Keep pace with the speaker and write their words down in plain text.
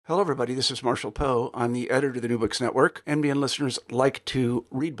Hello, everybody. This is Marshall Poe. I'm the editor of the New Books Network. NBN listeners like to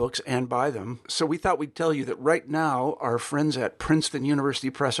read books and buy them. So we thought we'd tell you that right now, our friends at Princeton University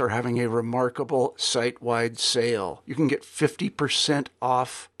Press are having a remarkable site-wide sale. You can get 50%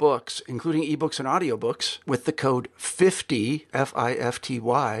 off books, including ebooks and audiobooks, with the code 50,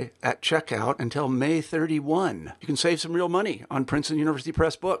 F-I-F-T-Y, at checkout until May 31. You can save some real money on Princeton University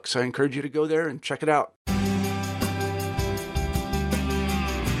Press books. I encourage you to go there and check it out.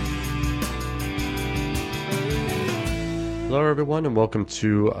 Hello, everyone, and welcome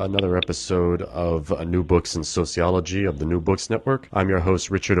to another episode of New Books in Sociology of the New Books Network. I'm your host,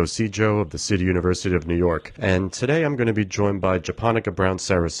 Richard Osijo of the City University of New York. And today I'm going to be joined by Japonica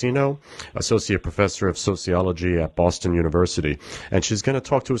Brown-Saraceno, Associate Professor of Sociology at Boston University. And she's going to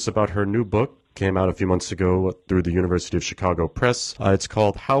talk to us about her new book, came out a few months ago through the University of Chicago Press. It's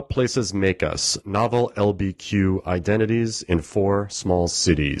called How Places Make Us, Novel LBQ Identities in Four Small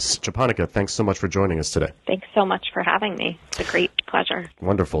Cities. Japonica, thanks so much for joining us today. Thanks so much for having me. It's a great pleasure.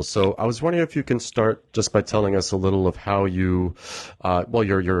 Wonderful. So I was wondering if you can start just by telling us a little of how you,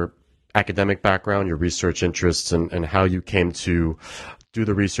 your academic background, your research interests, and how you came to do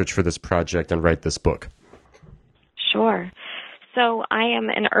the research for this project and write this book. Sure. So I am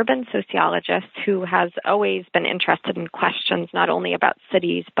an urban sociologist who has always been interested in questions not only about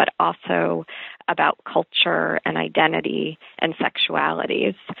cities, but also about culture and identity and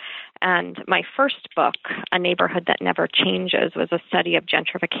sexualities. And my first book, A Neighborhood That Never Changes, was a study of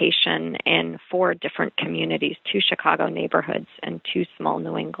gentrification in 4 different communities, 2 Chicago neighborhoods and 2 small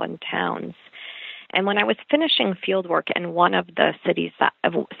New England towns. And when I was finishing fieldwork in one of the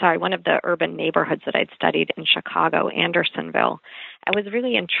urban neighborhoods that I'd studied in Chicago, Andersonville, I was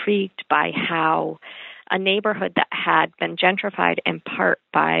really intrigued by how a neighborhood that had been gentrified in part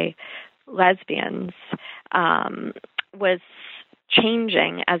by lesbians was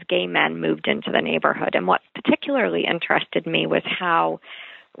changing as gay men moved into the neighborhood. And what particularly interested me was how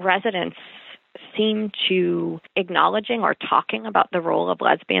residents seemed to acknowledging or talking about the role of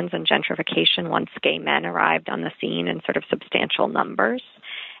lesbians in gentrification once gay men arrived on the scene in sort of substantial numbers.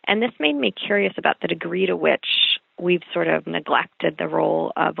 And this made me curious about the degree to which we've sort of neglected the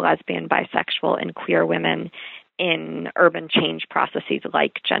role of lesbian, bisexual, and queer women in urban change processes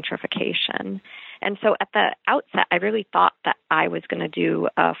like gentrification. And so at the outset, I really thought that I was going to do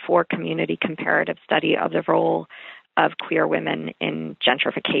a 4-community comparative study of the role of queer women in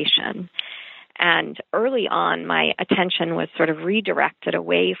gentrification. And early on, my attention was sort of redirected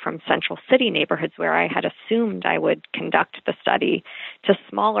away from central city neighborhoods where I had assumed I would conduct the study to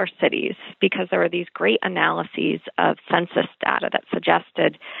smaller cities because there were these great analyses of census data that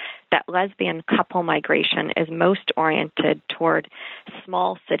suggested that lesbian couple migration is most oriented toward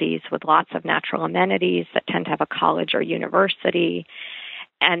small cities with lots of natural amenities that tend to have a college or university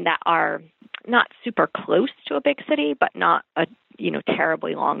and that are not super close to a big city, but not a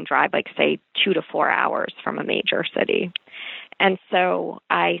terribly long drive, like say 2 to 4 hours from a major city. And so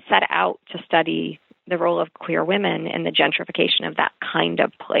I set out to study the role of queer women in the gentrification of that kind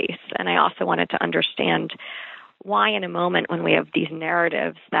of place. And I also wanted to understand why in a moment when we have these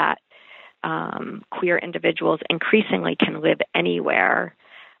narratives that queer individuals increasingly can live anywhere,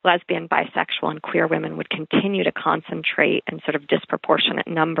 lesbian, bisexual, and queer women would continue to concentrate in sort of disproportionate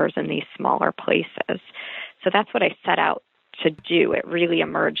numbers in these smaller places. So that's what I set out to do. It really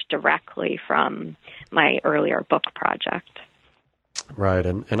emerged directly from my earlier book project. Right,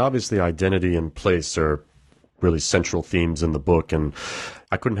 and obviously identity and place are really central themes in the book, and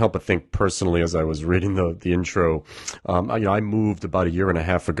I couldn't help but think personally as I was reading the intro. I moved about 1.5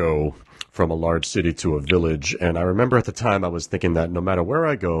 years ago from a large city to a village, and I remember at the time I was thinking that no matter where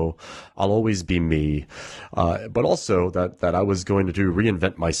I go, I'll always be me, but also that I was going to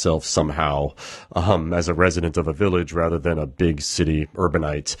reinvent myself somehow as a resident of a village rather than a big city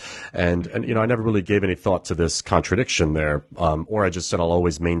urbanite, and I never really gave any thought to this contradiction there, or I just said I'll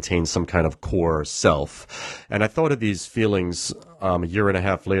always maintain some kind of core self, and I thought of these feelings 1.5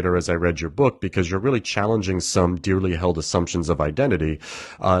 years later as I read your book, because you're really challenging some dearly held assumptions of identity,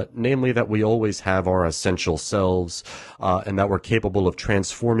 namely that we always have our essential selves, and that we're capable of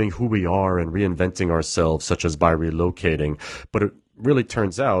transforming who we are and reinventing ourselves, such as by relocating. But it really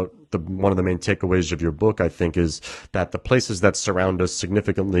turns out one of the main takeaways of your book, I think, is that the places that surround us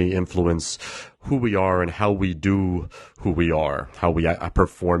significantly influence who we are and how we do who we are, how we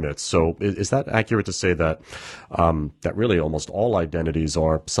perform it. So is that accurate to say that that really almost all identities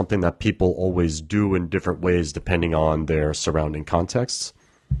are something that people always do in different ways depending on their surrounding contexts?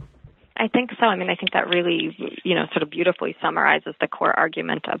 I think so. I mean, I think that really, sort of beautifully summarizes the core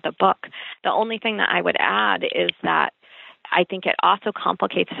argument of the book. The only thing that I would add is that I think it also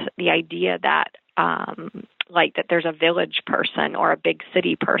complicates the idea that that there's a village person or a big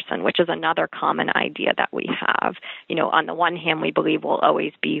city person, which is another common idea that we have. On the one hand, we believe we'll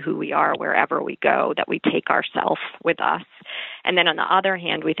always be who we are wherever we go, that we take ourselves with us. And then on the other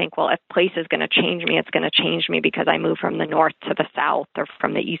hand, we think, well, if place is going to change me, it's going to change me because I move from the north to the south, or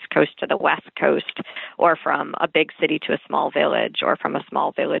from the east coast to the west coast, or from a big city to a small village, or from a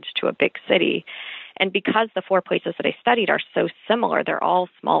small village to a big city. And because the 4 places that I studied are so similar, they're all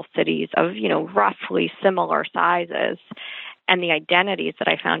small cities of, roughly similar sizes. And the identities that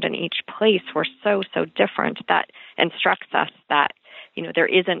I found in each place were so, so different, that instructs us that, there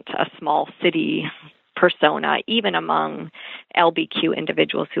isn't a small city persona, even among LBQ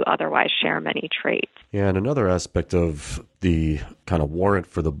individuals who otherwise share many traits. Yeah, and another aspect of the kind of warrant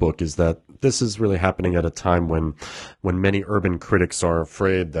for the book is that this is really happening at a time when many urban critics are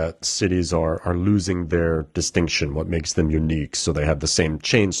afraid that cities are losing their distinction, what makes them unique. So they have the same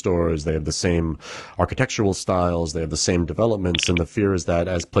chain stores, they have the same architectural styles, they have the same developments, and the fear is that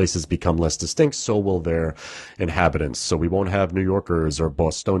as places become less distinct, so will their inhabitants. So we won't have New Yorkers or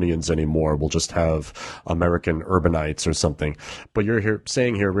Bostonians anymore. We'll just have American urbanites or something. But you're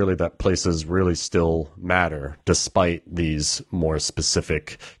saying here really that places really still matter, despite these more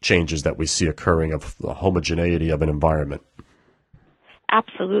specific changes that we see occurring of the homogeneity of an environment.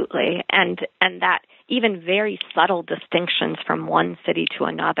 Absolutely. And that even very subtle distinctions from one city to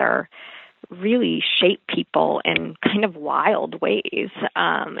another really shape people in kind of wild ways.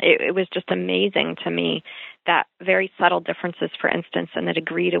 It was just amazing to me that very subtle differences, for instance, in the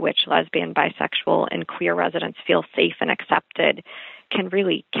degree to which lesbian, bisexual, and queer residents feel safe and accepted can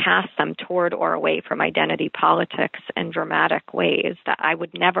really cast them toward or away from identity politics in dramatic ways that I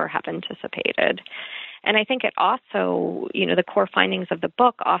would never have anticipated. And I think it also, the core findings of the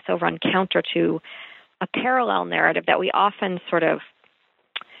book also run counter to a parallel narrative that we often sort of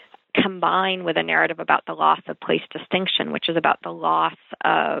combine with a narrative about the loss of place distinction, which is about the loss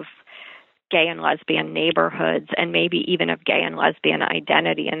of gay and lesbian neighborhoods, and maybe even of gay and lesbian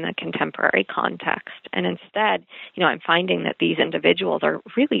identity in the contemporary context. And instead, I'm finding that these individuals are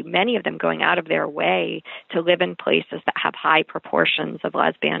really, many of them, going out of their way to live in places that have high proportions of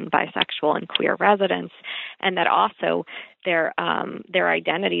lesbian, bisexual, and queer residents, and that also their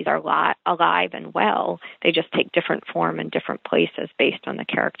identities are alive and well. They just take different form in different places based on the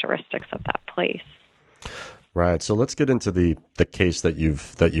characteristics of that place. Right. So let's get into the case that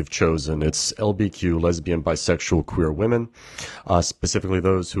you've chosen. It's LBQ, lesbian, bisexual, queer women, specifically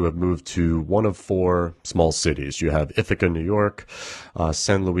those who have moved to one of 4 small cities. You have Ithaca, New York,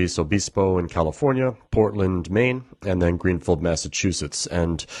 San Luis Obispo in California, Portland, Maine, and then Greenfield, Massachusetts.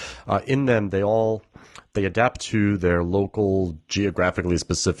 And in them, they adapt to their local, geographically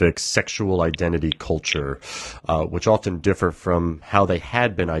specific sexual identity culture, which often differ from how they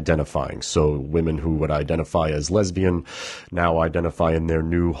had been identifying. So women who would identify as lesbian now identify in their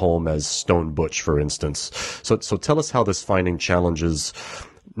new home as stone butch, for instance. So tell us how this finding challenges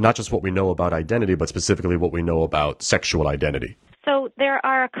not just what we know about identity, but specifically what we know about sexual identity. So there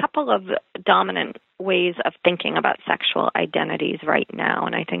are a couple of dominant ways of thinking about sexual identities right now,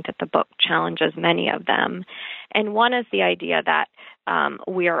 and I think that the book challenges many of them. And one is the idea that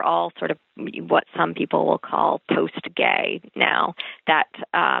we are all sort of what some people will call post-gay now, that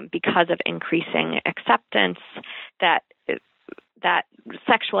because of increasing acceptance, that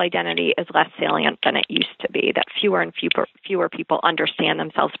sexual identity is less salient than it used to be, that fewer and fewer people understand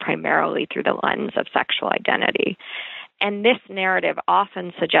themselves primarily through the lens of sexual identity. And this narrative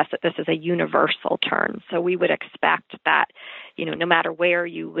often suggests that this is a universal term. So we would expect that, no matter where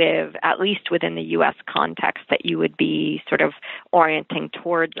you live, at least within the U.S. context, that you would be sort of orienting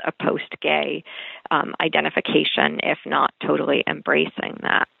towards a post-gay identification, if not totally embracing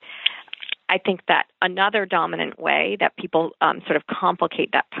that. I think that another dominant way that people sort of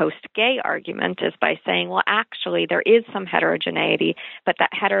complicate that post-gay argument is by saying, well, actually, there is some heterogeneity, but that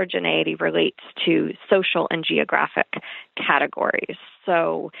heterogeneity relates to social and geographic categories.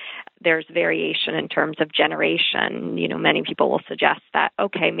 So there's variation in terms of generation. Many people will suggest that,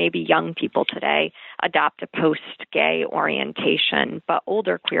 okay, maybe young people today adopt a post-gay orientation, but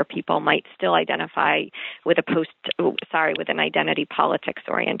older queer people might still identify with with an identity politics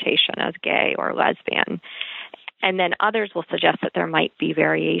orientation as gay or lesbian. And then others will suggest that there might be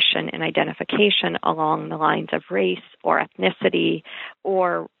variation in identification along the lines of race or ethnicity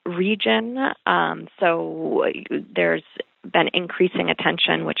or region. So there's been increasing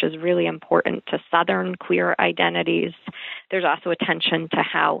attention, which is really important, to Southern queer identities. There's also attention to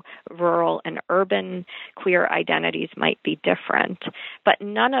how rural and urban queer identities might be different. But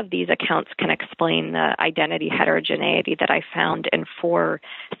none of these accounts can explain the identity heterogeneity that I found in 4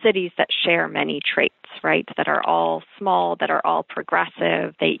 cities that share many traits, right? That are all small, that are all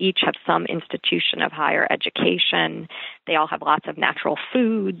progressive. They each have some institution of higher education. They all have lots of natural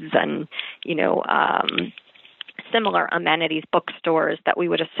foods and, similar amenities, bookstores that we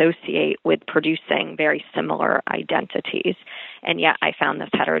would associate with producing very similar identities. And yet I found this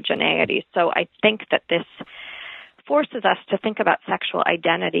heterogeneity. So I think that this forces us to think about sexual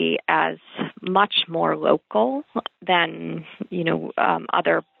identity as much more local than,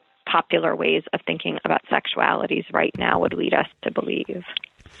 other popular ways of thinking about sexualities right now would lead us to believe.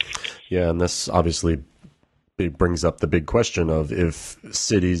 Yeah, and this obviously brings up the big question of if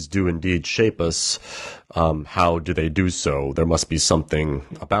cities do indeed shape us, how do they do so? There must be something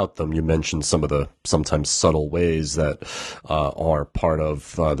about them. You mentioned some of the sometimes subtle ways that are part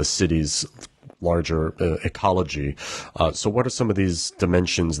of the city's larger ecology. So what are some of these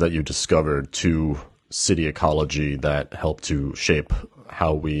dimensions that you discovered to city ecology that help to shape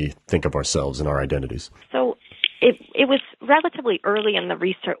how we think of ourselves and our identities? So it was relatively early in the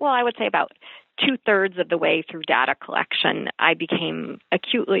research. Well, I would say about 2/3 of the way through data collection, I became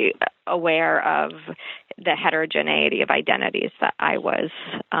acutely aware of the heterogeneity of identities that I was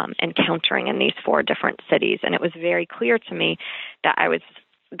encountering in these 4 different cities. And it was very clear to me that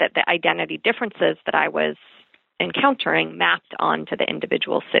the identity differences that I was encountering mapped onto the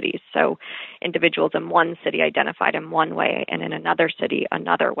individual cities. So individuals in one city identified in one way and in another city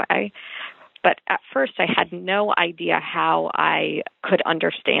another way. But at first, I had no idea how I could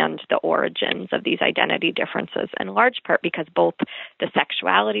understand the origins of these identity differences, in large part because both the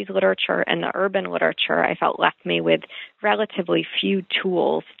sexualities literature and the urban literature, I felt, left me with relatively few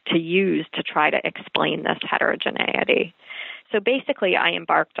tools to use to try to explain this heterogeneity. So basically, I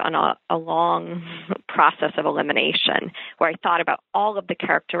embarked on a long process of elimination where I thought about all of the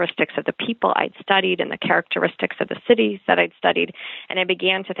characteristics of the people I'd studied and the characteristics of the cities that I'd studied, and I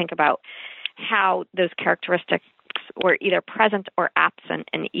began to think about how those characteristics were either present or absent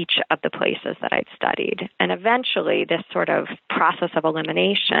in each of the places that I'd studied. And eventually, this sort of process of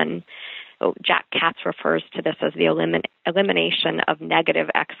elimination, Jack Katz refers to this as the elimination of negative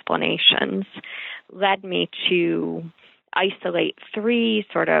explanations, led me to isolate 3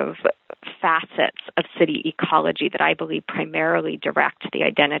 sort of facets of city ecology that I believe primarily direct the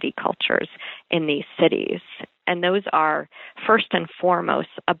identity cultures in these cities. And those are, first and foremost,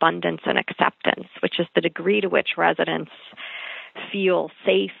 abundance and acceptance, which is the degree to which residents feel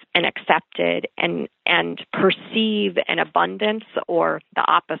safe and accepted and perceive an abundance or the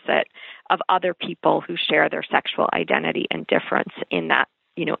opposite of other people who share their sexual identity and difference in that,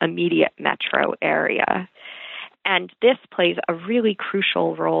 immediate metro area. And this plays a really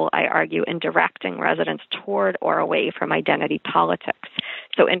crucial role, I argue, in directing residents toward or away from identity politics.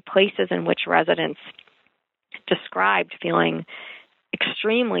 So in places in which residents described feeling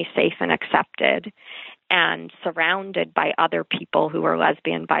extremely safe and accepted and surrounded by other people who were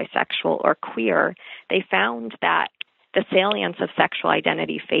lesbian, bisexual, or queer, they found that the salience of sexual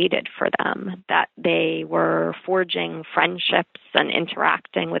identity faded for them, that they were forging friendships and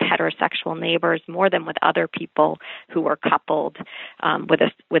interacting with heterosexual neighbors more than with other people who were coupled with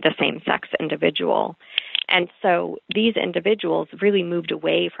a same-sex individual. And so these individuals really moved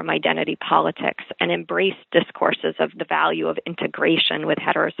away from identity politics and embraced discourses of the value of integration with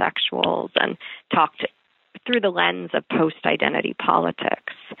heterosexuals and talked through the lens of post-identity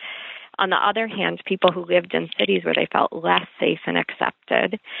politics. On the other hand, people who lived in cities where they felt less safe and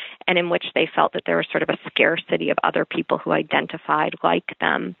accepted, and in which they felt that there was sort of a scarcity of other people who identified like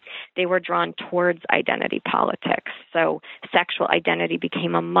them, they were drawn towards identity politics. So sexual identity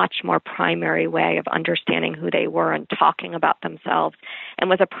became a much more primary way of understanding who they were and talking about themselves, and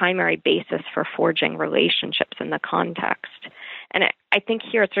was a primary basis for forging relationships in the context. And I think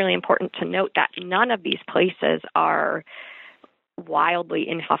here it's really important to note that none of these places are wildly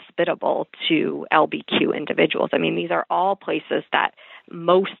inhospitable to LBQ individuals. I mean, these are all places that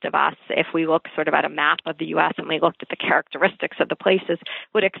most of us, if we look sort of at a map of the U.S. and we looked at the characteristics of the places,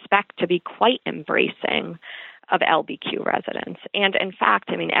 would expect to be quite embracing of LBQ residents. And in fact,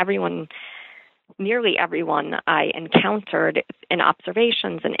 I mean, nearly everyone I encountered in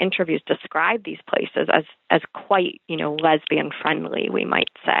observations and interviews described these places as quite, lesbian friendly, we might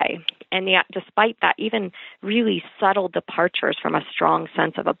say. And yet, despite that, even really subtle departures from a strong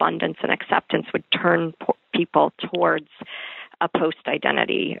sense of abundance and acceptance would turn people towards a an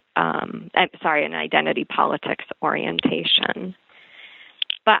identity politics orientation.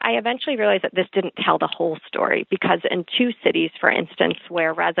 But I eventually realized that this didn't tell the whole story, because in two cities, for instance,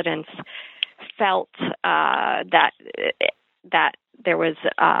 where residents felt that there was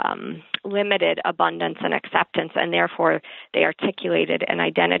limited abundance and acceptance, and therefore they articulated an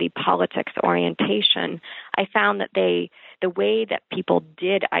identity politics orientation, I found that the way that people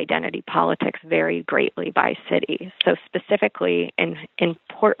did identity politics varied greatly by city. So specifically in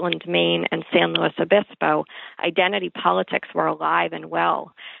Portland, Maine, and San Luis Obispo, identity politics were alive and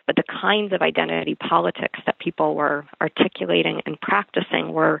well, but the kinds of identity politics that people were articulating and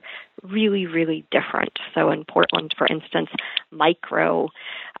practicing were really, really different. So in Portland, for instance, micro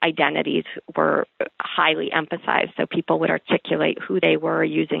identities were highly emphasized. So people would articulate who they were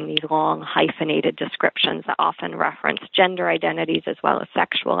using these long hyphenated descriptions that often reference gender identities as well as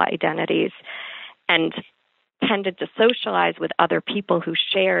sexual identities, and tended to socialize with other people who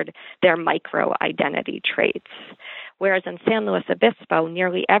shared their micro identity traits. Whereas in San Luis Obispo,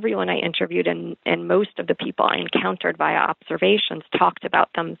 nearly everyone I interviewed and most of the people I encountered via observations talked about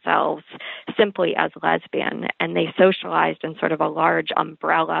themselves simply as lesbian, and they socialized in sort of a large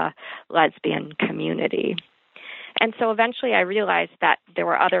umbrella lesbian community. And so eventually I realized that there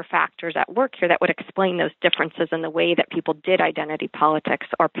were other factors at work here that would explain those differences in the way that people did identity politics,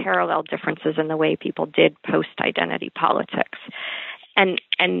 or parallel differences in the way people did post-identity politics. And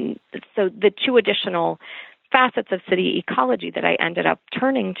so the two additional facets of city ecology that I ended up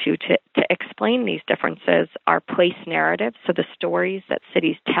turning to explain these differences are place narratives, so the stories that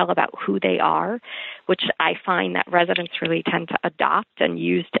cities tell about who they are, which I find that residents really tend to adopt and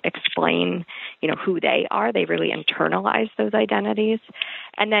use to explain, who they are. They really internalize those identities.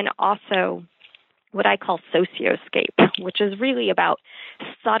 And then also what I call socioscape, which is really about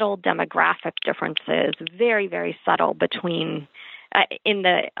subtle demographic differences, very, very subtle between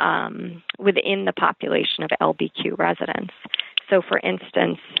within the population of LBQ residents. So, for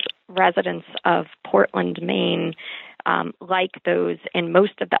instance, residents of Portland, Maine, like those in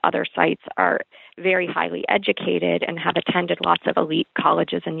most of the other sites, are very highly educated and have attended lots of elite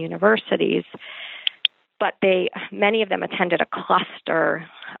colleges and universities. But many of them attended a cluster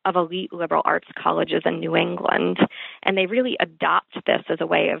of elite liberal arts colleges in New England, and they really adopt this as a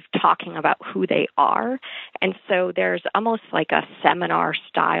way of talking about who they are. And so there's almost like a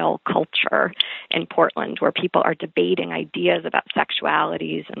seminar-style culture in Portland where people are debating ideas about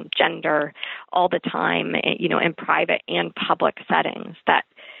sexualities and gender all the time, in private and public settings, that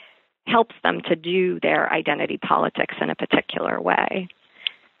helps them to do their identity politics in a particular way.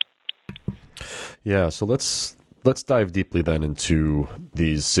 Yeah, so let's dive deeply then into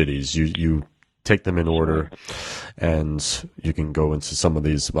these cities. You take them in order, and you can go into some of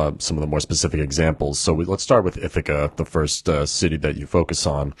these, some of the more specific examples. So let's start with Ithaca, the first city that you focus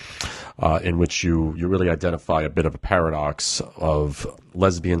on, in which you really identify a bit of a paradox of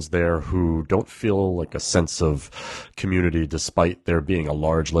lesbians there who don't feel like a sense of community despite there being a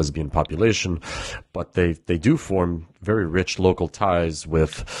large lesbian population, but they do form very rich local ties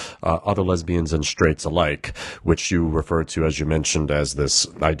with other lesbians and straights alike, which you refer to, as you mentioned, as this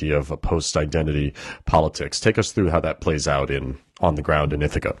idea of a post-identity politics. Take us through how that plays out on the ground in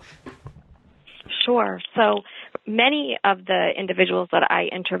Ithaca. Sure. So many of the individuals that I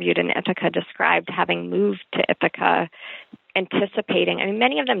interviewed in Ithaca described having moved to Ithaca anticipating,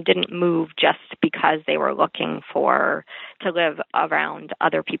 many of them didn't move just because they were looking to live around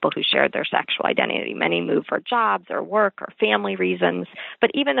other people who shared their sexual identity. Many moved for jobs or work or family reasons.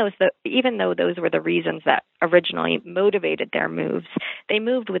 But even though those were the reasons that originally motivated their moves, they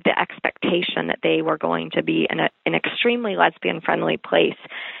moved with the expectation that they were going to be in an extremely lesbian-friendly place.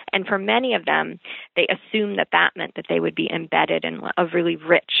 And for many of them, they assumed that meant that they would be embedded in a really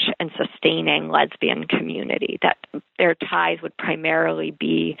rich and sustaining lesbian community, that their ties would primarily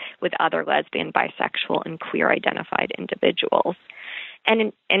be with other lesbian, bisexual, and queer-identified individuals.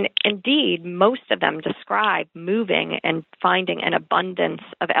 And indeed, most of them describe moving and finding an abundance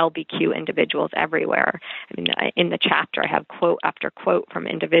of LBQ individuals everywhere. In the chapter, I have quote after quote from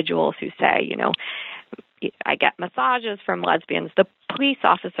individuals who say, I get massages from lesbians. The police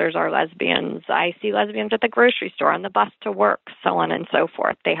officers are lesbians. I see lesbians at the grocery store, on the bus to work, so on and so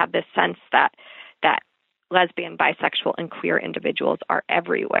forth. They have this sense that lesbian, bisexual, and queer individuals are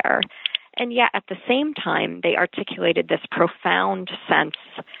everywhere. And yet, at the same time, they articulated this profound sense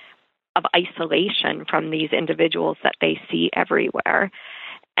of isolation from these individuals that they see everywhere.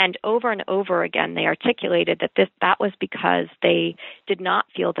 And over again, they articulated that that was because they did not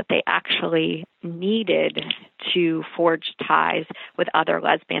feel that they actually needed to forge ties with other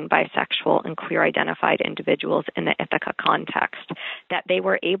lesbian, bisexual, and queer-identified individuals in the Ithaca context, that they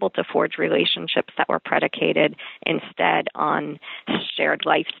were able to forge relationships that were predicated instead on shared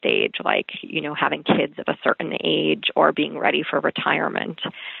life stage, like, having kids of a certain age or being ready for retirement,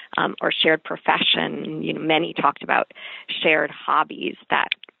 or shared profession. Many talked about shared hobbies that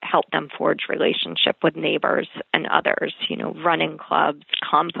helped them forge relationship with neighbors and others, running clubs,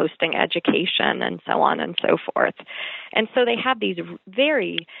 composting education, and so on and so forth. And so they have these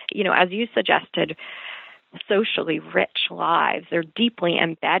very, as you suggested, socially rich lives. They're deeply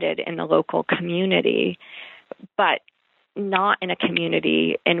embedded in the local community, but not in a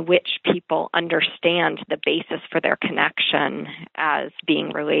community in which people understand the basis for their connection as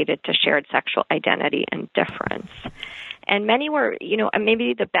being related to shared sexual identity and difference. And many were,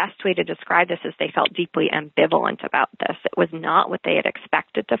 maybe the best way to describe this is they felt deeply ambivalent about this. It was not what they had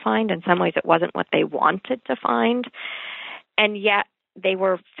expected to find. In some ways, it wasn't what they wanted to find. And yet, they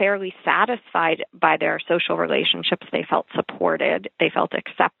were fairly satisfied by their social relationships. They felt supported, they felt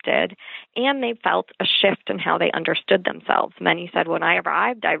accepted, and they felt a shift in how they understood themselves. Many said, when I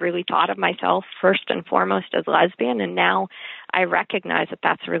arrived, I really thought of myself first and foremost as lesbian, and now I recognize that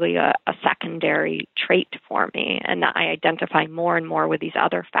that's really a secondary trait for me, and that I identify more and more with these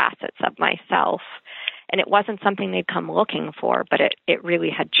other facets of myself. And it wasn't something they'd come looking for, but it really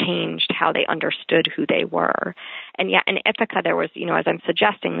had changed how they understood who they were. And yet in Ithaca, there was, as I'm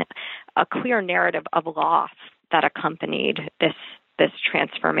suggesting, a clear narrative of loss that accompanied this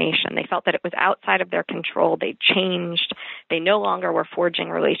transformation. They felt that it was outside of their control. They changed. They no longer were forging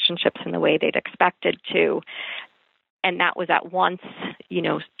relationships in the way they'd expected to. And that was at once,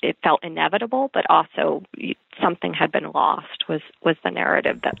 it felt inevitable, but also something had been lost was the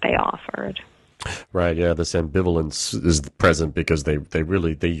narrative that they offered. Right, yeah, this ambivalence is present because they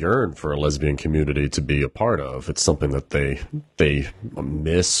yearn for a lesbian community to be a part of. It's something that they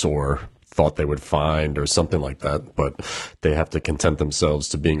miss or thought they would find or something like that, but they have to content themselves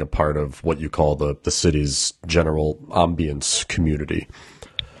to being a part of what you call the city's general ambience community.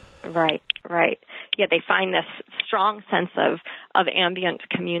 Right. Yeah, they find this strong sense of ambient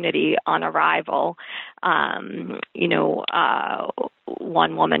community on arrival.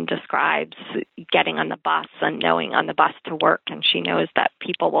 One woman describes getting on the bus and knowing on the bus to work, and she knows that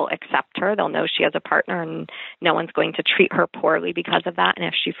people will accept her. They'll know she has a partner, and no one's going to treat her poorly because of that. And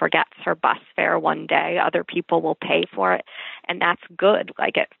if she forgets her bus fare one day, other people will pay for it. And that's good.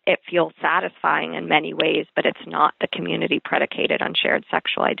 Like it feels satisfying in many ways, but it's not the community predicated on shared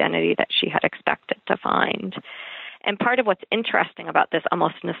sexual identity that she had expected to find. And part of what's interesting about this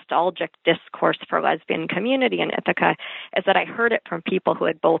almost nostalgic discourse for lesbian community in Ithaca is that I heard it from people who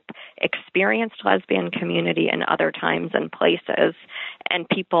had both experienced lesbian community in other times and places, and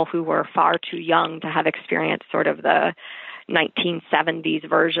people who were far too young to have experienced sort of the 1970s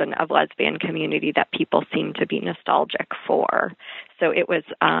version of lesbian community that people seem to be nostalgic for. So it was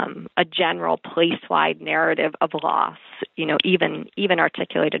a general place-wide narrative of loss, even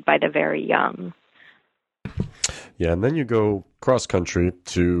articulated by the very young. Yeah, and then you go cross-country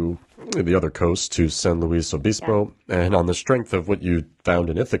to the other coast, to San Luis Obispo, and on the strength of what you found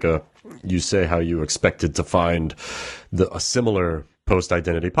in Ithaca, you say how you expected to find a similar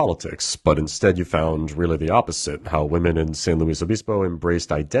post-identity politics, but instead you found really the opposite, how women in San Luis Obispo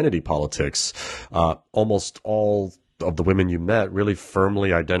embraced identity politics. Almost all of the women you met really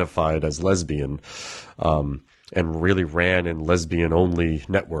firmly identified as lesbian, and really ran in lesbian-only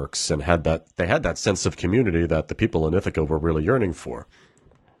networks, and they had that sense of community that the people in Ithaca were really yearning for.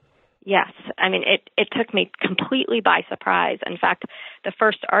 Yes. I mean, it took me completely by surprise. In fact, the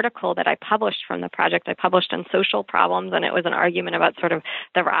first article that I published from the project, I published on social problems, and it was an argument about sort of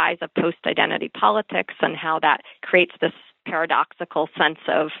the rise of post-identity politics and how that creates this paradoxical sense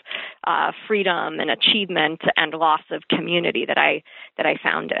of freedom and achievement and loss of community that I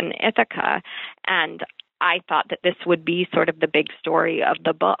found in Ithaca. And I thought that this would be sort of the big story of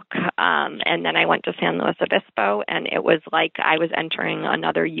the book. And then I went to San Luis Obispo, and it was like I was entering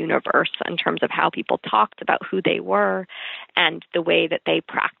another universe in terms of how people talked about who they were and the way that they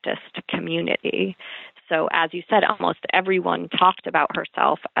practiced community. So as you said, almost everyone talked about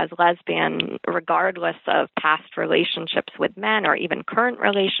herself as lesbian, regardless of past relationships with men or even current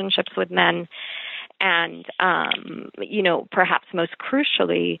relationships with men. And, perhaps most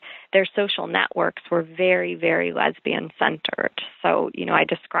crucially, their social networks were very, very lesbian-centered. So, I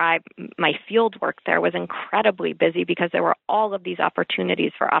describe my field work there was incredibly busy because there were all of these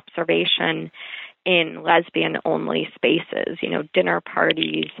opportunities for observation in lesbian-only spaces, dinner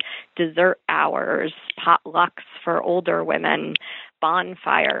parties, dessert hours, potlucks for older women,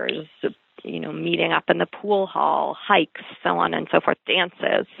 bonfires, meeting up in the pool hall, hikes, so on and so forth,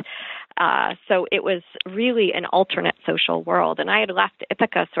 dances. So it was really an alternate social world. And I had left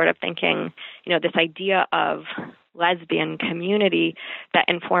Ithaca sort of thinking, this idea of lesbian community that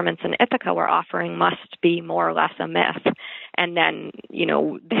informants in Ithaca were offering must be more or less a myth. And then,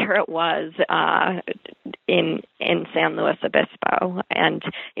 there it was in San Luis Obispo. And,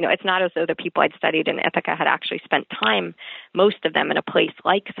 it's not as though the people I'd studied in Ithaca had actually spent time, most of them in a place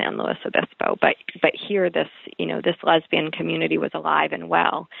like San Luis Obispo. But here this lesbian community was alive and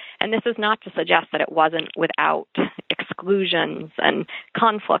well. And this is not to suggest that it wasn't without exclusions and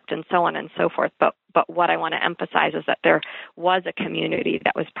conflict and so on and so forth. But what I want to emphasize is that there was a community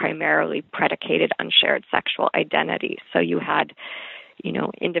that was primarily predicated on shared sexual identity. So you had,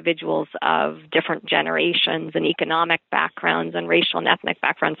 individuals of different generations and economic backgrounds and racial and ethnic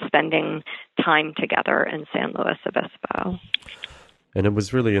backgrounds spending time together in San Luis Obispo. And it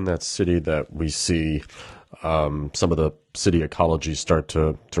was really in that city that we see some of the city ecology start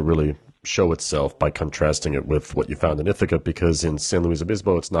to really show itself by contrasting it with what you found in Ithaca, because in San Luis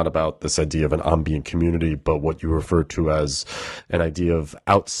Obispo, it's not about this idea of an ambient community, but what you refer to as an idea of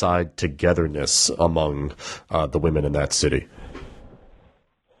outside togetherness among the women in that city.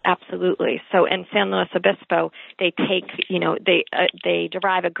 Absolutely. So in San Luis Obispo, they take, they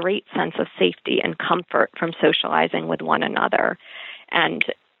derive a great sense of safety and comfort from socializing with one another. And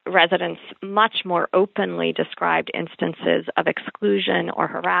residents much more openly described instances of exclusion or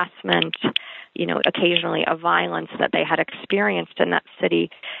harassment, occasionally of violence that they had experienced in that city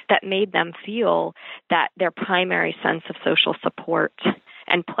that made them feel that their primary sense of social support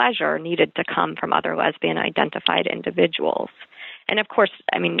and pleasure needed to come from other lesbian-identified individuals. And of course,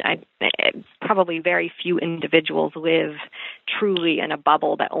 probably very few individuals live truly in a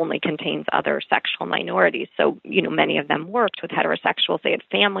bubble that only contains other sexual minorities. So, many of them worked with heterosexuals. They had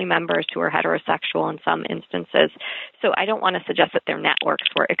family members who were heterosexual in some instances. So I don't want to suggest that their networks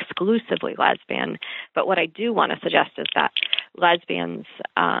were exclusively lesbian. But what I do want to suggest is that lesbians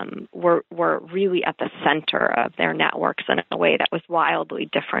were really at the center of their networks in a way that was wildly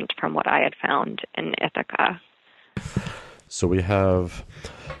different from what I had found in Ithaca. So we have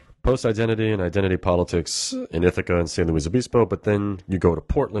post-identity and identity politics in Ithaca and San Luis Obispo, but then you go to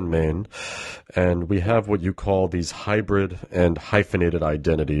Portland, Maine, and we have what you call these hybrid and hyphenated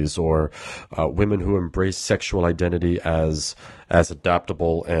identities, or women who embrace sexual identity as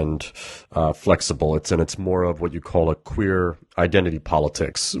adaptable and flexible. It's more of what you call a queer identity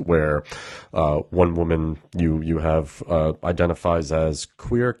politics, where one woman you have identifies as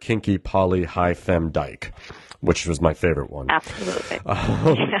queer, kinky, poly, high, femme, dyke, which was my favorite one. Absolutely.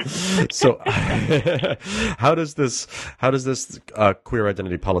 So how does this queer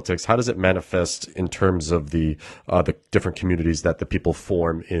identity politics, how does it manifest in terms of the different communities that the people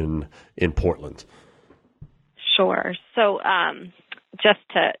form in Portland? Sure. So just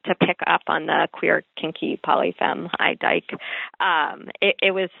to pick up on the queer, kinky, poly, femme, high, dyke,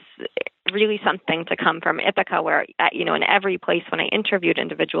 it was really something to come from Ithaca, where, in every place when I interviewed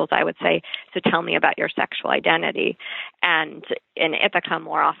individuals, I would say, so tell me about your sexual identity. And in Ithaca,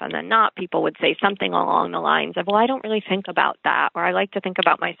 more often than not, people would say something along the lines of, well, I don't really think about that, or I like to think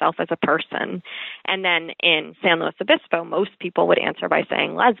about myself as a person. And then in San Luis Obispo, most people would answer by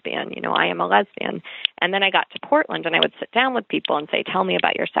saying lesbian, I am a lesbian. And then I got to Portland and I would sit down with people and say, tell me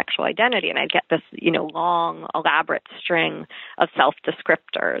about your sexual identity. And I'd get this, long, elaborate string of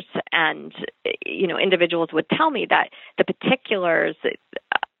self-descriptors. And, individuals would tell me that the particular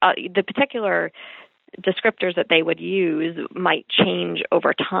descriptors that they would use might change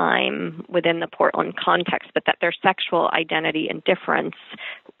over time within the Portland context, but that their sexual identity and difference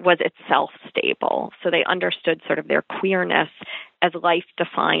was itself stable. So they understood sort of their queerness as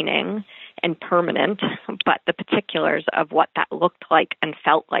life-defining and permanent, but the particulars of what that looked like and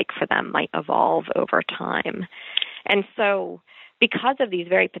felt like for them might evolve over time. And so because of these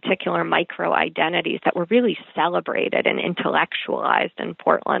very particular micro-identities that were really celebrated and intellectualized in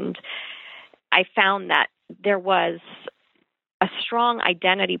Portland, I found that there was a strong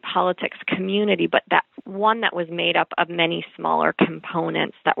identity politics community, but that one that was made up of many smaller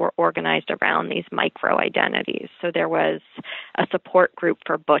components that were organized around these micro-identities. So there was a support group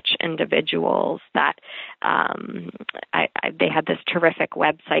for butch individuals that they had this terrific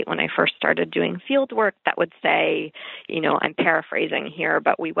website when I first started doing field work that would say, I'm paraphrasing here,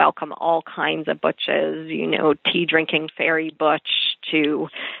 but we welcome all kinds of butches, tea-drinking fairy butch to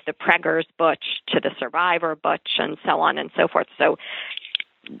the preggers butch to the survivor butch and so on and so forth. So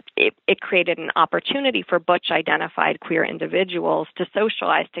it created an opportunity for butch-identified queer individuals to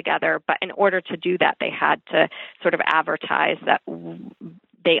socialize together, but in order to do that, they had to sort of advertise that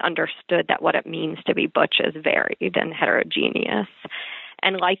they understood that what it means to be butch is varied and heterogeneous.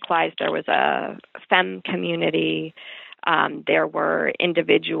 And likewise, there was a femme community. There were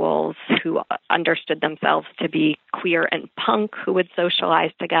individuals who understood themselves to be queer and punk who would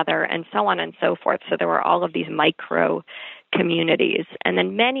socialize together, and so on and so forth. So there were all of these micro communities. And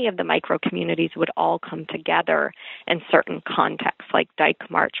then many of the micro communities would all come together in certain contexts, like Dyke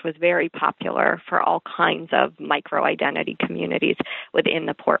March was very popular for all kinds of micro identity communities within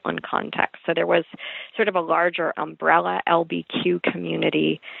the Portland context. So there was sort of a larger umbrella LBQ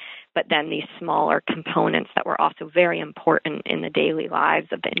community, but then these smaller components that were also very important in the daily lives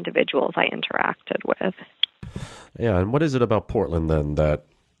of the individuals I interacted with. Yeah, and what is it about Portland then that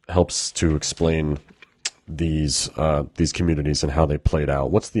helps to explain these communities and how they played out?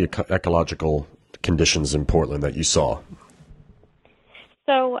 What's the ecological conditions in Portland that you saw?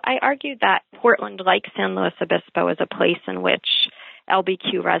 So I argued that Portland, like San Luis Obispo, is a place in which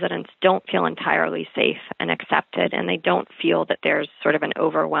LBQ residents don't feel entirely safe and accepted, and they don't feel that there's sort of an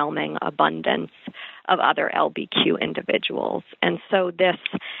overwhelming abundance of other LBQ individuals. And so this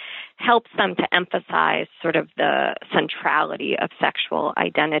helps them to emphasize sort of the centrality of sexual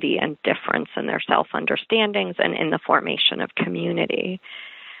identity and difference in their self-understandings and in the formation of community.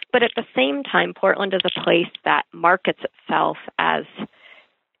 But at the same time, Portland is a place that markets itself as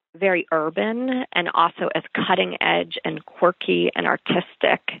very urban and also as cutting edge and quirky and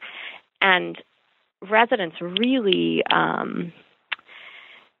artistic. And residents really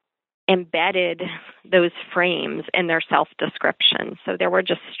embedded those frames in their self-description. So there were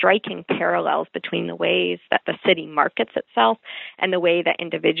just striking parallels between the ways that the city markets itself and the way that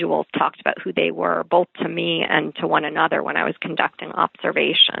individuals talked about who they were, both to me and to one another when I was conducting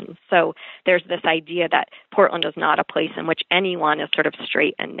observations. So there's this idea that Portland is not a place in which anyone is sort of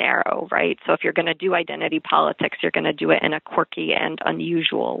straight and narrow, right? So if you're going to do identity politics, you're going to do it in a quirky and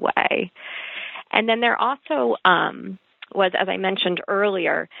unusual way. And then there also was, as I mentioned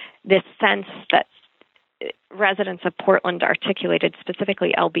earlier, this sense that residents of Portland articulated,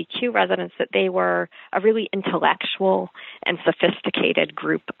 specifically LBQ residents, that they were a really intellectual and sophisticated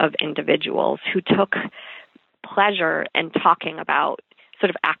group of individuals who took pleasure in talking about sort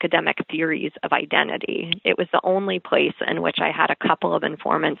of academic theories of identity. It was the only place in which I had a couple of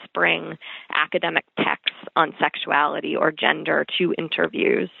informants bring academic texts on sexuality or gender to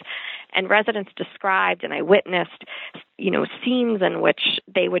interviews. And residents described, and I witnessed, scenes in which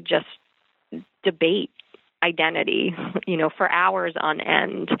they would just debate identity, for hours on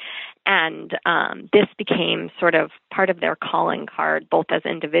end. And this became sort of part of their calling card, both as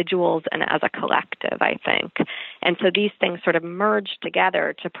individuals and as a collective, I think. And so these things sort of merged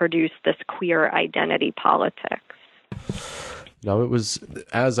together to produce this queer identity politics. Now, it was,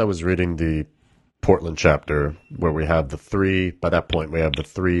 as I was reading the Portland chapter, where we have the three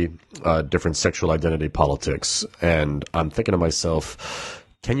different sexual identity politics, and I'm thinking to myself,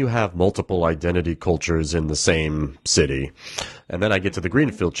 can you have multiple identity cultures in the same city? And then I get to the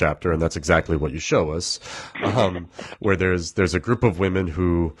Greenfield chapter, and that's exactly what you show us, where there's a group of women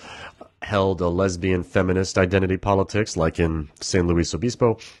who held a lesbian feminist identity politics, like in San Luis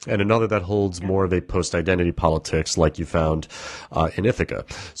Obispo, and another that holds more of a post-identity politics, like you found in Ithaca.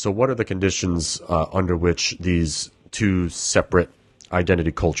 So what are the conditions under which these two separate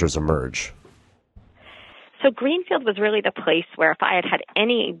identity cultures emerge? So Greenfield was really the place where if I had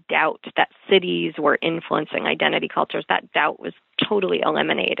any doubt that cities were influencing identity cultures, that doubt was totally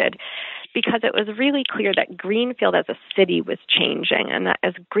eliminated, because it was really clear that Greenfield as a city was changing, and that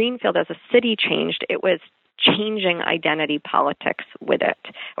as Greenfield as a city changed, it was changing identity politics with it,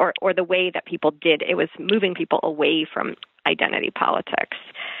 or the way that people did. It was moving people away from identity politics.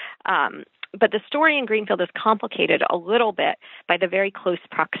 But the story in Greenfield is complicated a little bit by the very close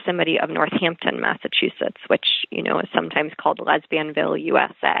proximity of Northampton, Massachusetts, which, is sometimes called Lesbianville,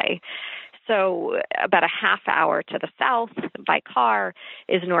 USA. So about a half hour to the south by car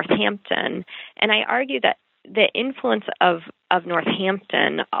is Northampton. And I argue that the influence of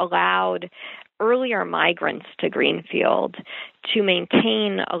Northampton allowed earlier migrants to Greenfield to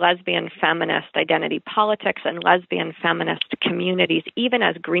maintain a lesbian feminist identity politics and lesbian feminist communities, even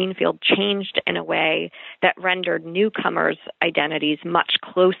as Greenfield changed in a way that rendered newcomers' identities much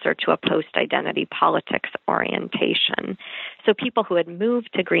closer to a post-identity politics orientation. So people who had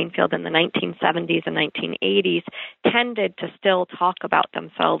moved to Greenfield in the 1970s and 1980s tended to still talk about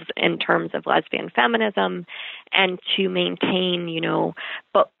themselves in terms of lesbian feminism and to maintain,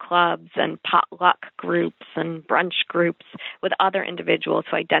 book clubs and potluck groups and brunch groups with other individuals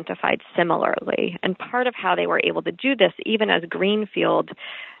who identified similarly. And part of how they were able to do this, even as Greenfield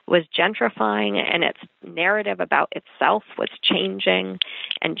was gentrifying and its narrative about itself was changing,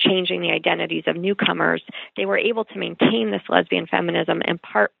 and changing the identities of newcomers, they were able to maintain this lesbian feminism in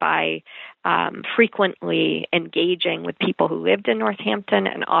part by frequently engaging with people who lived in Northampton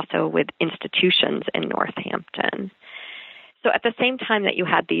and also with institutions in Northampton. So at the same time that you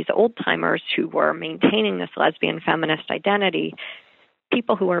had these old-timers who were maintaining this lesbian feminist identity,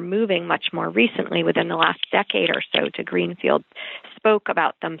 people who were moving much more recently, within the last decade or so, to Greenfield spoke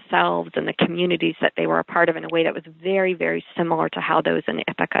about themselves and the communities that they were a part of in a way that was very, very similar to how those in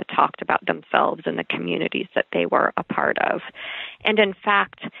Ithaca talked about themselves and the communities that they were a part of. And in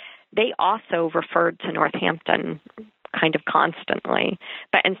fact, they also referred to Northampton kind of constantly.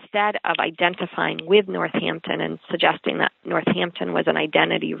 But instead of identifying with Northampton and suggesting that Northampton was an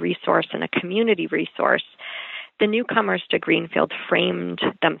identity resource and a community resource, the newcomers to Greenfield framed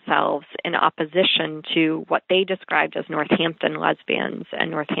themselves in opposition to what they described as Northampton lesbians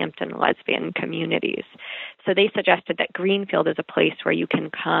and Northampton lesbian communities. So they suggested that Greenfield is a place where you can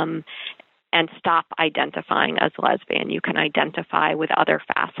come and stop identifying as lesbian. You can identify with other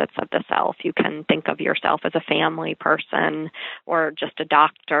facets of the self. You can think of yourself as a family person or just a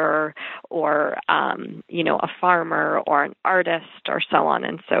doctor or, a farmer or an artist or so on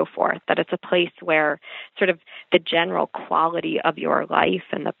and so forth. That it's a place where sort of the general quality of your life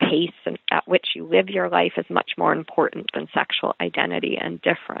and the pace at which you live your life is much more important than sexual identity and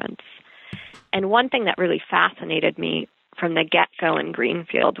difference. And one thing that really fascinated me from the get-go in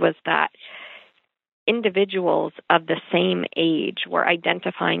Greenfield was that individuals of the same age were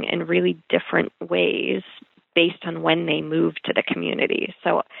identifying in really different ways based on when they moved to the community.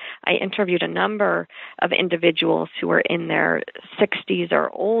 So I interviewed a number of individuals who were in their 60s or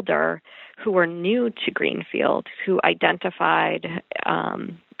older who were new to Greenfield, who identified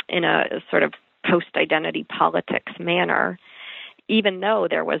in a sort of post-identity politics manner, even though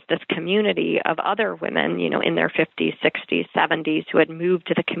there was this community of other women, in their 50s, 60s, 70s, who had moved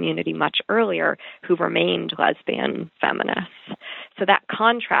to the community much earlier, who remained lesbian feminists. So that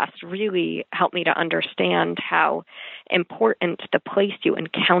contrast really helped me to understand how important the place you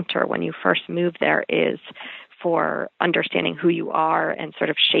encounter when you first move there is for understanding who you are and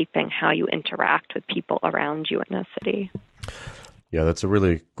sort of shaping how you interact with people around you in the city. Yeah, that's a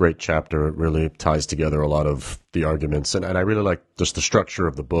really great chapter. It really ties together a lot of the arguments. And I really like just the structure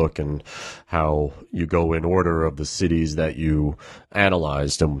of the book and how you go in order of the cities that you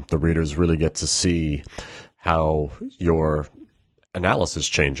analyzed, and the readers really get to see how your analysis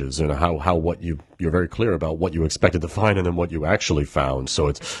changes and how what you're very clear about what you expected to find and then what you actually found. So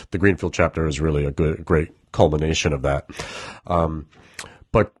it's the Greenfield chapter is really a great culmination of that.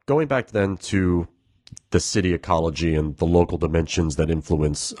 But going back then to the city ecology and the local dimensions that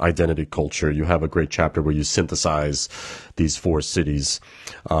influence identity culture. You have a great chapter where you synthesize these four cities.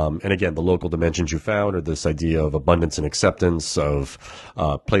 And again, the local dimensions you found are this idea of abundance and acceptance, of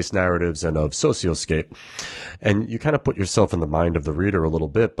place narratives, and of socioscape. And you kind of put yourself in the mind of the reader a little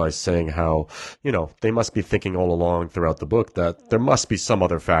bit by saying how, they must be thinking all along throughout the book that there must be some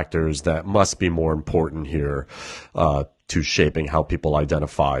other factors that must be more important here, to shaping how people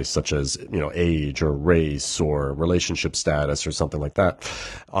identify, such as, age or race or relationship status or something like that.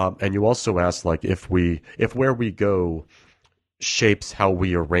 And you also asked, if where we go shapes how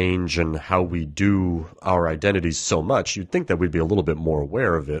we arrange and how we do our identities so much, you'd think that we'd be a little bit more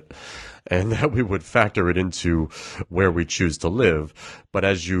aware of it and that we would factor it into where we choose to live. But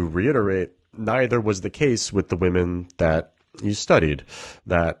as you reiterate, neither was the case with the women that you studied,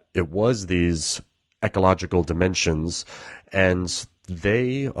 that it was these ecological dimensions, and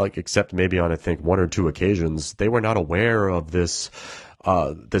they, except maybe on, I think, one or two occasions, they were not aware of this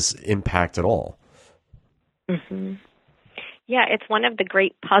impact at all. Mm-hmm. Yeah, it's one of the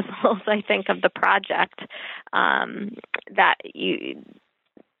great puzzles, I think, of the project, that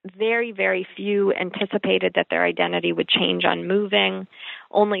very, very few anticipated that their identity would change on moving.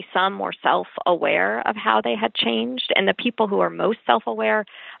 Only some were self-aware of how they had changed. And the people who are most self-aware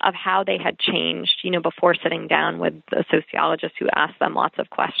of how they had changed, before sitting down with a sociologist who asked them lots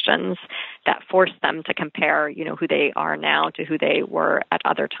of questions that forced them to compare, who they are now to who they were at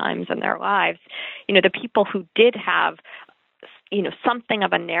other times in their lives. The people who did have something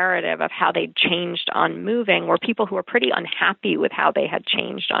of a narrative of how they'd changed on moving were people who were pretty unhappy with how they had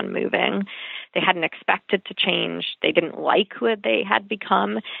changed on moving. They hadn't expected to change. They didn't like who they had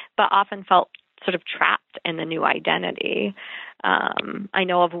become, but often felt sort of trapped in the new identity. I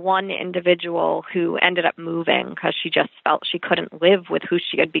know of one individual who ended up moving because she just felt she couldn't live with who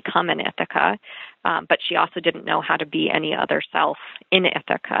she had become in Ithaca, but she also didn't know how to be any other self in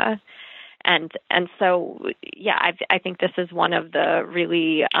Ithaca. And so, yeah, I think this is one of the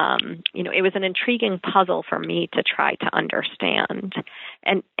really, it was an intriguing puzzle for me to try to understand.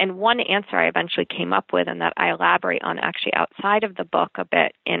 And one answer I eventually came up with, and that I elaborate on actually outside of the book a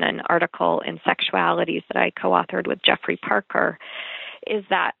bit in an article in Sexualities that I co-authored with Jeffrey Parker, is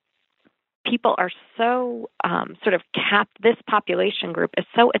that people are so this population group is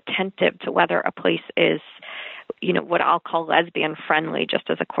so attentive to whether a place is, what I'll call lesbian friendly, just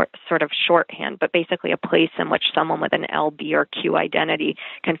as a sort of shorthand, but basically a place in which someone with an L, B, or Q identity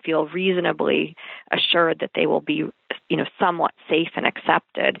can feel reasonably assured that they will be, somewhat safe and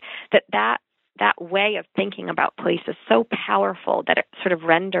accepted, that way of thinking about place is so powerful that it sort of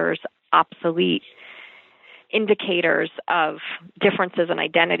renders obsolete indicators of differences in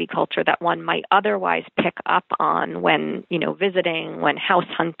identity culture that one might otherwise pick up on when, visiting, when house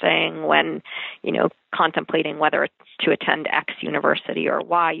hunting, when, contemplating whether to attend X university or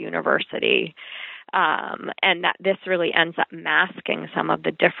Y university. And that this really ends up masking some of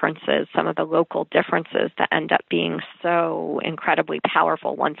the differences, some of the local differences that end up being so incredibly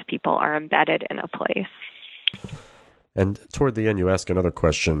powerful once people are embedded in a place. And toward the end, you ask another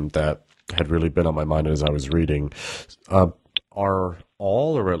question that had really been on my mind as I was reading. Are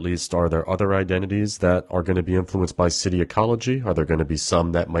all, or at least are there other identities that are going to be influenced by city ecology? Are there going to be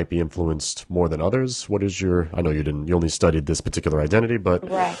some that might be influenced more than others? What is I know you only studied this particular identity, but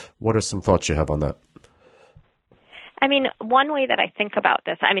right. What are some thoughts you have on that? I mean, one way that I think about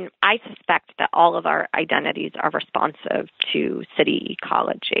this, I suspect that all of our identities are responsive to city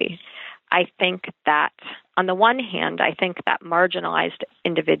ecology. I think that, on the one hand, I think that marginalized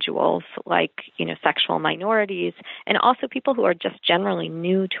individuals like, sexual minorities and also people who are just generally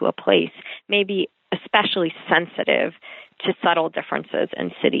new to a place may be especially sensitive to subtle differences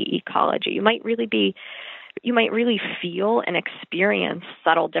in city ecology. You might really feel and experience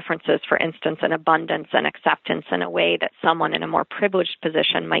subtle differences, for instance, in abundance and acceptance in a way that someone in a more privileged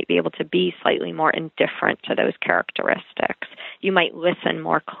position might be able to be slightly more indifferent to those characteristics. You might listen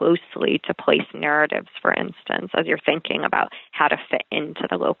more closely to place narratives, for instance, as you're thinking about how to fit into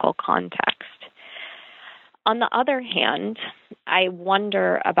the local context. On the other hand, I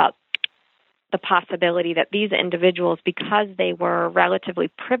wonder about the possibility that these individuals, because they were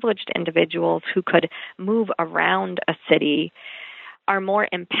relatively privileged individuals who could move around a city, are more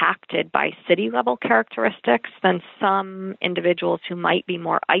impacted by city-level characteristics than some individuals who might be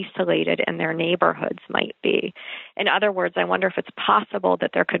more isolated in their neighborhoods might be. In other words, I wonder if it's possible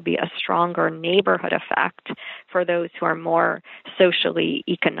that there could be a stronger neighborhood effect for those who are more socially,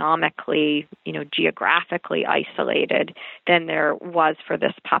 economically, geographically isolated than there was for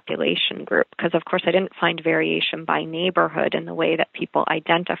this population group. Because, of course, I didn't find variation by neighborhood in the way that people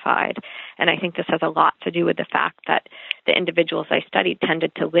identified. And I think this has a lot to do with the fact that the individuals I studied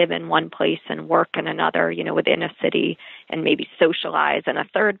tended to live in one place and work in another, within a city, and maybe socialize in a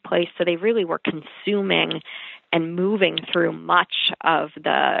third place. So they really were consuming and moving through much of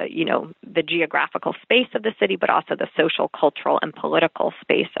the geographical space of the city, but also the social, cultural, and political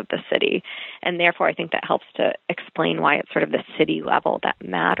space of the city. And therefore, I think that helps to explain why it's sort of the city level that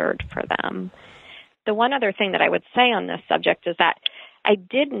mattered for them. The one other thing that I would say on this subject is that I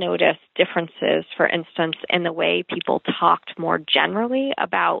did notice differences, for instance, in the way people talked more generally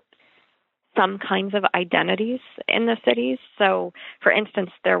about some kinds of identities in the cities. So, for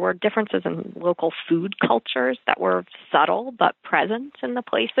instance, there were differences in local food cultures that were subtle but present in the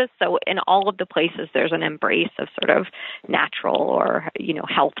places. So in all of the places, there's an embrace of sort of natural or,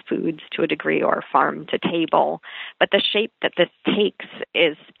 health foods to a degree, or farm to table. But the shape that this takes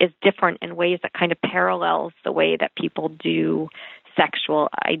is different in ways that kind of parallels the way that people do sexual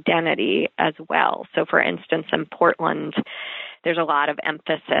identity as well. So, for instance, in Portland, there's a lot of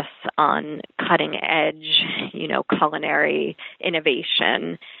emphasis on cutting edge, culinary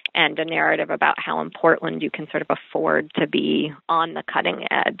innovation, and a narrative about how in Portland you can sort of afford to be on the cutting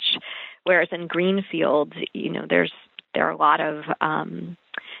edge. Whereas in Greenfield, there are a lot of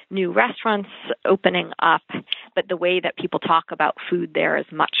new restaurants opening up, but the way that people talk about food there is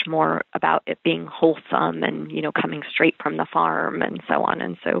much more about it being wholesome and, coming straight from the farm and so on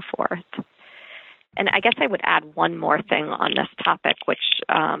and so forth. And I guess I would add one more thing on this topic, which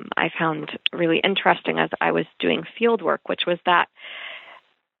I found really interesting as I was doing field work, which was that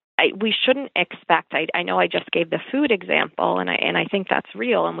we shouldn't expect, I know I just gave the food example, and I think that's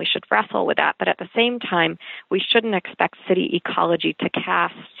real, and we should wrestle with that, but at the same time, we shouldn't expect city ecology to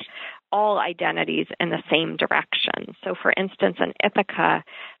cast all identities in the same direction. So, for instance, in Ithaca,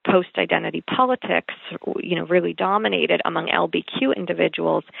 post-identity politics, really dominated among LBQ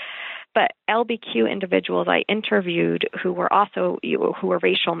individuals, But LBQ individuals I interviewed who were also who were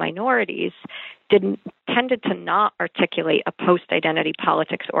racial minorities tended to not articulate a post-identity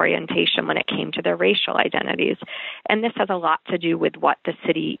politics orientation when it came to their racial identities. And this has a lot to do with what the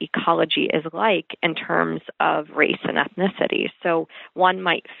city ecology is like in terms of race and ethnicity. So one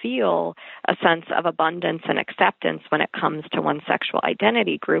might feel a sense of abundance and acceptance when it comes to one's sexual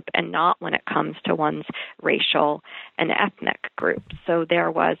identity group and not when it comes to one's racial and ethnic group. So there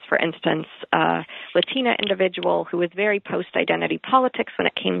was, for instance, a Latina individual who was very post-identity politics when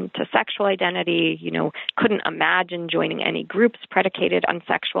it came to sexual identity, couldn't imagine joining any groups predicated on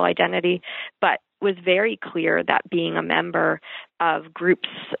sexual identity, but was very clear that being a member of groups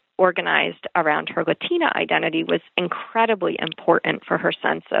organized around her Latina identity was incredibly important for her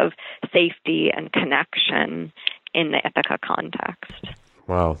sense of safety and connection in the Ithaca context.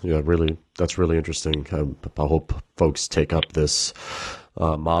 Wow, yeah, really, that's really interesting. I hope folks take up this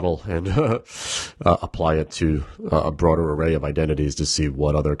model and apply it to a broader array of identities to see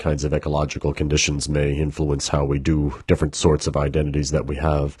what other kinds of ecological conditions may influence how we do different sorts of identities that we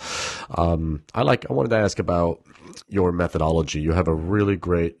have. I wanted to ask about your methodology. You have a really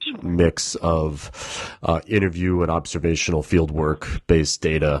great mix of interview and observational fieldwork based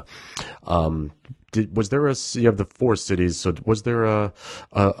data. You have the 4 cities, so was there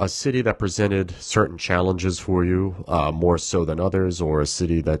a city that presented certain challenges for you, more so than others, or a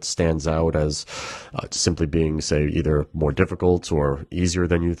city that stands out as simply being, say, either more difficult or easier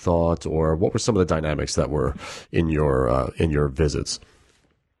than you thought, or what were some of the dynamics that were in your visits?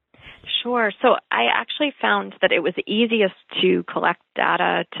 Sure. So I actually found that it was easiest to collect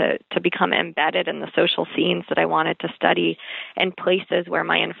data to become embedded in the social scenes that I wanted to study in places where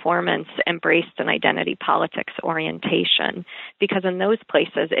my informants embraced an identity politics orientation, because in those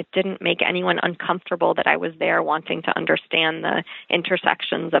places it didn't make anyone uncomfortable that I was there wanting to understand the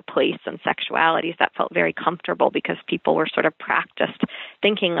intersections of place and sexualities. That felt very comfortable because people were sort of practiced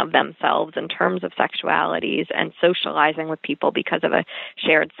thinking of themselves in terms of sexualities and socializing with people because of a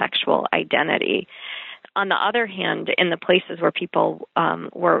shared sexual identity. On the other hand, in the places where people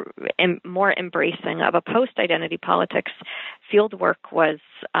were more embracing of a post-identity politics, fieldwork was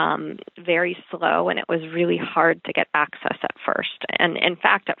very slow, and it was really hard to get access at first. And in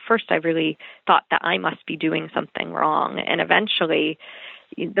fact, at first I really thought that I must be doing something wrong. And eventually,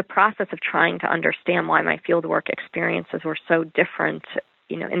 the process of trying to understand why my fieldwork experiences were so different,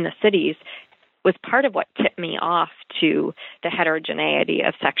 in the cities, was part of what tipped me off to the heterogeneity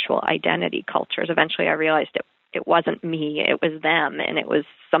of sexual identity cultures. Eventually I realized it wasn't me, it was them, and it was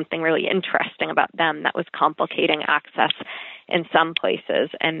something really interesting about them that was complicating access in some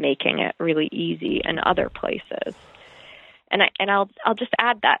places and making it really easy in other places. And I'll just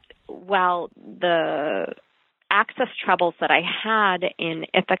add that while the access troubles that I had in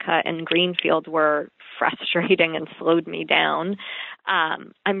Ithaca and Greenfield were frustrating and slowed me down,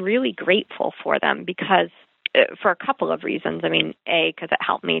 I'm really grateful for them because for a couple of reasons. I mean, A, because it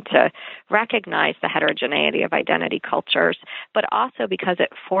helped me to recognize the heterogeneity of identity cultures, but also because it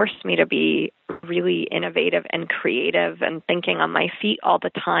forced me to be really innovative and creative and thinking on my feet all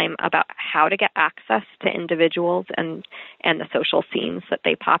the time about how to get access to individuals and the social scenes that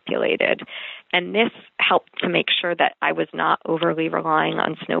they populated. And this helped to make sure that I was not overly relying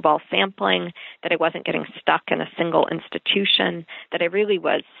on snowball sampling, that I wasn't getting stuck in a single institution, that I really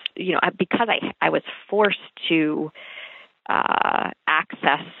was, because I was forced to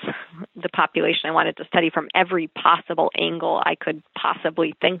access the population I wanted to study from every possible angle I could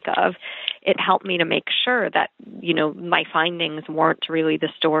possibly think of, it helped me to make sure that, my findings weren't really the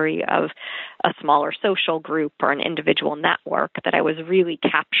story of a smaller social group or an individual network, that I was really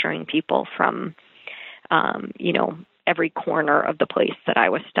capturing people from, every corner of the place that I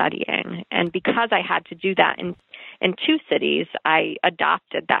was studying. And because I had to do that in 2 cities, I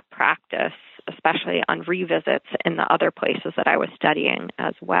adopted that practice, especially on revisits in the other places that I was studying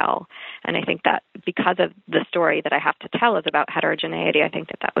as well. And I think that because of the story that I have to tell is about heterogeneity, I think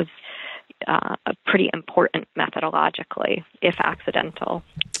that was a pretty important methodologically, if accidental.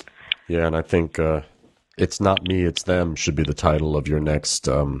 Yeah, and I think It's Not Me, It's Them should be the title of your next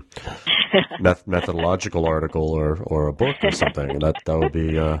methodological article or a book or something. And that would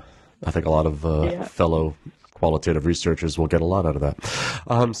be, I think a lot of fellow qualitative researchers will get a lot out of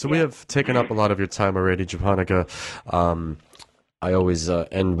that. So we have taken up a lot of your time already, Japonica. I always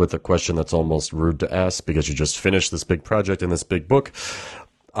end with a question that's almost rude to ask because you just finished this big project and this big book.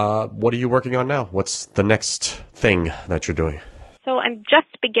 What are you working on now? What's the next thing that you're doing? So I'm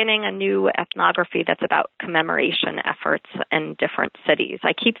just beginning a new ethnography that's about commemoration efforts in different cities.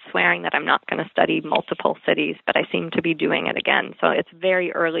 I keep swearing that I'm not going to study multiple cities, but I seem to be doing it again. So it's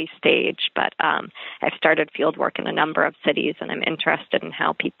very early stage, but I've started field work in a number of cities, and I'm interested in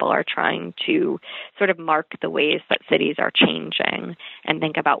how people are trying to sort of mark the ways that cities are changing and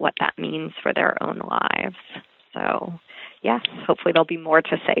think about what that means for their own lives. So, yes, hopefully there'll be more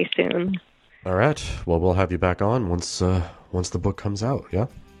to say soon. All right. Well, we'll have you back on once the book comes out, yeah?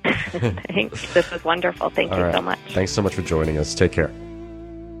 Thanks. This was wonderful. Thank you so much. Thanks so much for joining us. Take care.